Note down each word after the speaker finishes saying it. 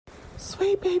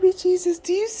Sweet baby Jesus,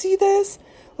 do you see this?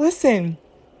 Listen,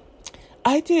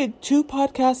 I did 2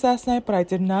 podcasts last night, but I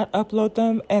did not upload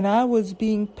them, and I was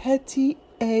being petty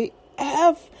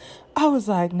AF. I was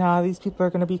like, nah, these people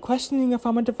are going to be questioning if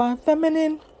I'm a divine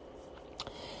feminine.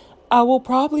 I will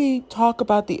probably talk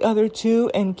about the other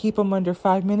 2 and keep them under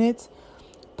 5 minutes.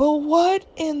 But what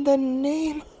in the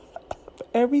name of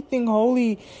everything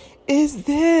holy is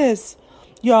this?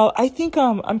 Y'all, I think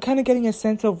I'm kind of getting a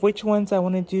sense of which ones I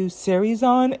want to do series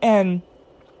on, and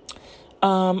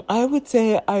I would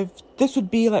say this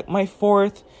would be like my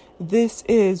 4th. This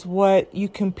is what you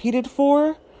competed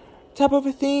for type of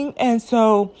a thing. And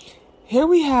so here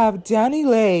we have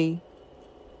DaniLeigh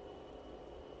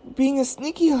being a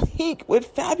sneaky link with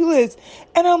Fabulous.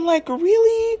 And I'm like,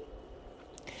 really?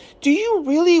 Do you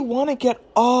really want to get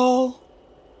all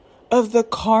of the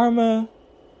karma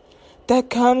that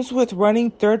comes with running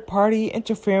third-party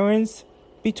interference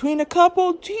between a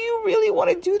couple? Do you really want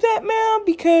to do that, ma'am?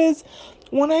 Because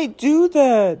when I do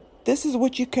this is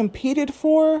what you competed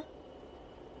for,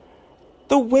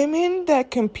 the women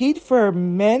that compete for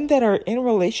men that are in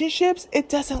relationships, it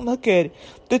doesn't look good.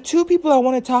 The 2 people I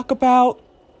want to talk about,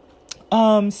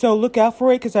 so look out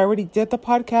for it because I already did the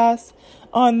podcast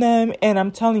on them, and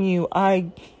I'm telling you,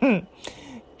 I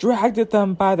dragged at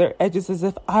them by their edges as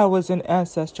if I was an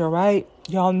ancestor, right?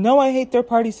 Y'all know I hate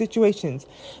third-party situations,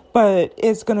 but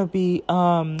it's gonna be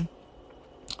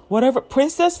whatever.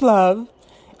 Princess Love,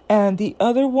 and the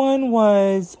other one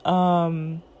was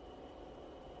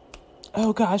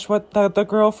oh gosh, what the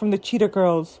girl from the Cheetah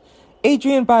Girls,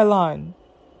 Adrienne Bailon.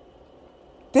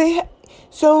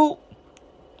 So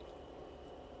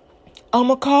I'm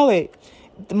gonna call it.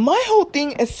 My whole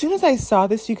thing, as soon as I saw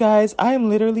this, you guys, I am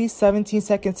literally 17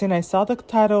 seconds in. I saw the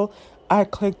title. I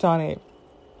clicked on it.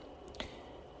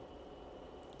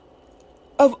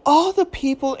 Of all the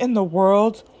people in the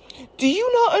world, do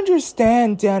you not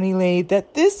understand, DaniLeigh,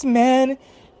 that this man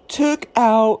took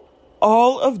out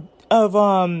all of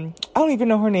I don't even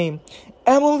know her name,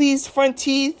 Emily's front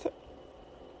teeth?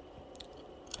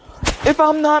 If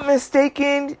I'm not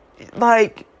mistaken,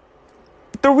 like,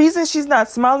 the reason she's not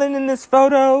smiling in this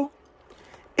photo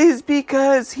is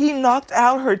because he knocked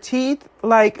out her teeth.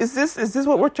 Like, is this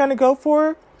what we're trying to go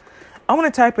for? I'm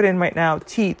going to type it in right now.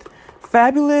 Teeth.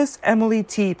 Fabulous Emily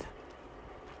teeth.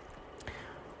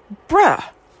 Bruh.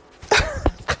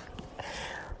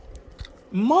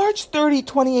 March 30,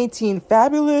 2018,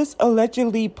 Fabulous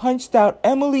allegedly punched out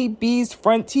Emily B's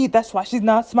front teeth. That's why she's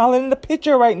not smiling in the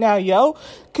picture right now, yo.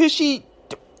 Because she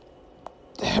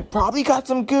probably got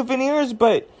some good veneers,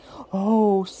 but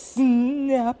oh,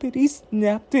 snappity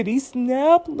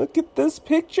snap. Look at this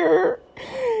picture.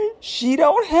 She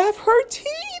don't have her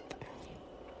teeth.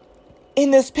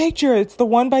 In this picture, it's the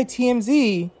one by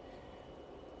TMZ.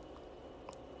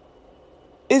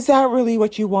 Is that really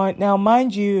what you want? Now,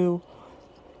 mind you,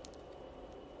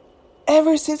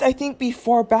 ever since I think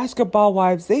before Basketball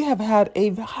Wives, they have had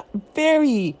a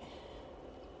very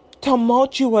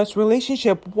tumultuous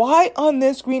relationship. Why on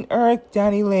this green earth,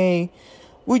 DaniLeigh,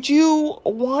 would you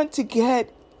want to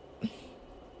get...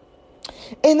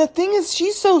 And the thing is,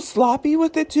 she's so sloppy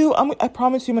with it too. I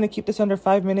promise you I'm going to keep this under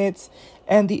 5 minutes.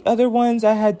 And the other ones,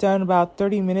 I had done about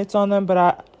 30 minutes on them.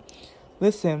 But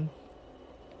listen,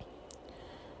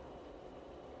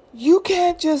 you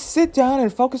can't just sit down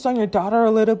and focus on your daughter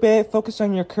a little bit, focus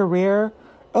on your career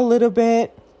a little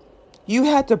bit. You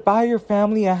had to buy your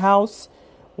family a house.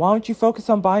 Why don't you focus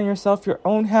on buying yourself your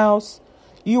own house?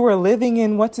 You were living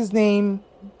in, what's his name,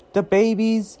 the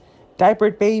baby's,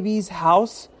 diapered baby's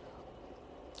house,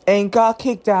 and got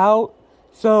kicked out.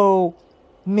 So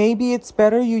maybe it's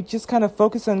better you just kind of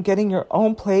focus on getting your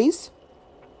own place.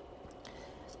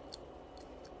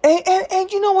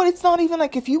 And you know what? It's not even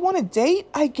like, if you want to date,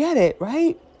 I get it,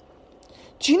 right?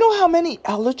 Do you know how many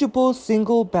eligible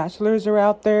single bachelors are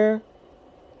out there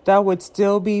that would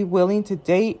still be willing to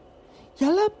date?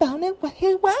 Y'all about it, what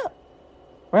he want,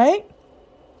 right?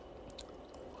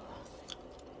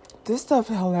 This stuff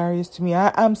is hilarious to me.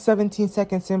 I'm 17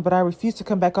 seconds in, but I refuse to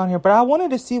come back on here. But I wanted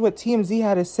to see what TMZ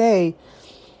had to say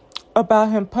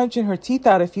about him punching her teeth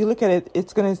out. If you look at it,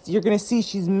 you're gonna see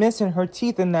she's missing her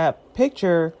teeth in that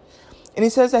picture. And he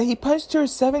says that he punched her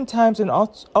 7 times and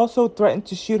also threatened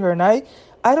to shoot her. And I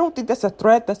don't think that's a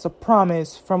threat. That's a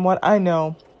promise, from what I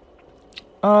know.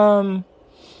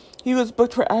 He was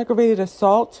booked for aggravated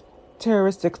assault,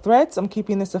 terroristic threats. I'm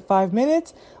keeping this at 5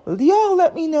 minutes. Y'all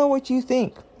let me know what you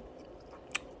think.